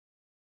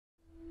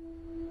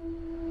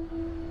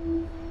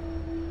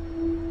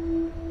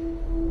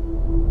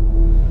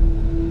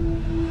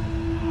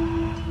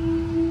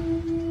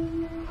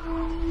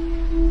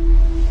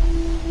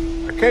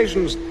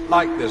occasions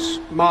like this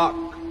mark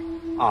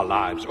our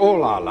lives,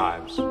 all our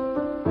lives.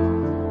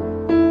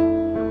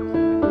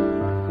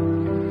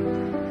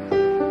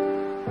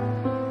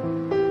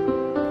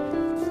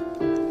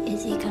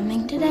 Is he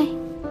coming today?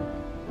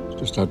 It's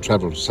just I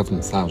traveled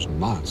 7,000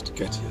 miles to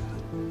get here.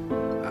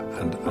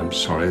 And I'm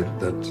sorry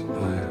that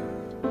I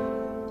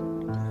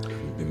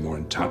haven't been more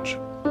in touch.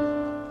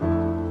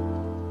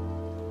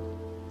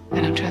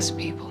 I don't trust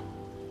people.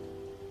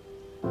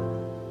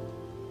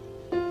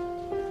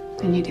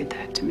 And you did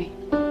that to me.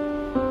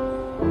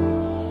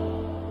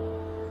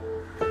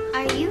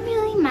 Are you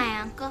really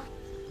my uncle?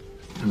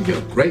 And you're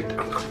a great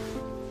uncle.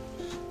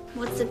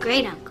 What's a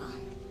great uncle?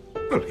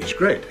 Well, he's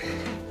great.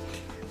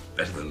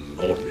 Better than an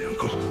ordinary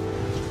uncle.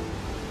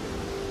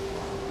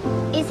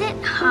 Is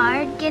it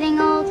hard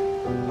getting old?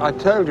 I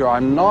told you,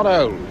 I'm not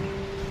old.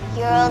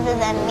 You're older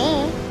than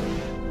me.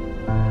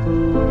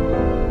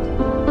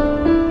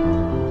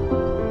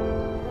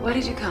 Why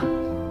did you come?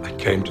 I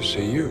came to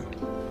see you.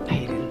 No,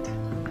 you didn't.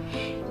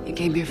 You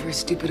came here for a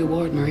stupid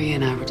award. Maria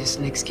and I were just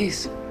an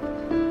excuse.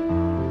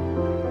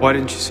 Why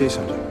didn't you say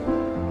something?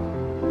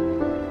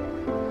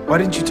 Why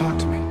didn't you talk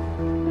to me?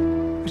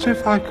 As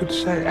if I could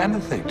say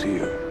anything to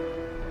you.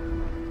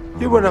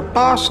 You were a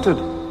bastard.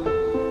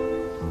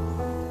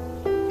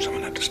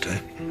 Someone had to stay.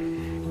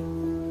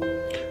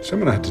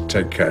 Someone had to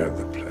take care of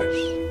the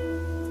place.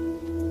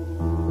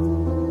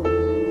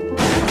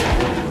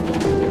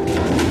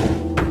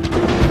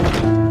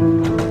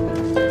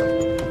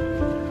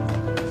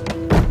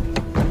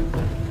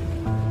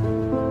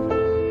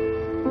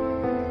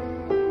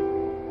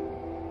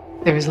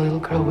 There was a little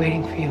girl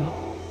waiting for you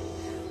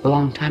a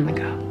long time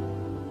ago.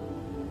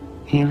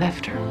 And you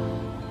left her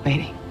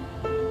waiting.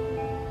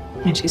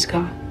 And she's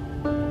gone.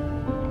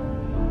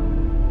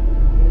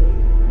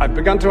 I've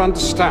begun to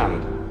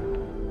understand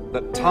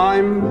that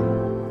time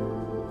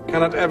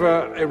cannot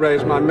ever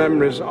erase my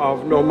memories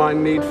of, nor my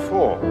need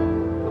for,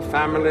 the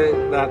family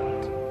that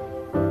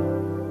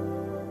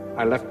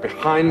I left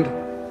behind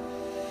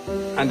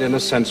and in a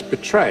sense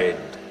betrayed.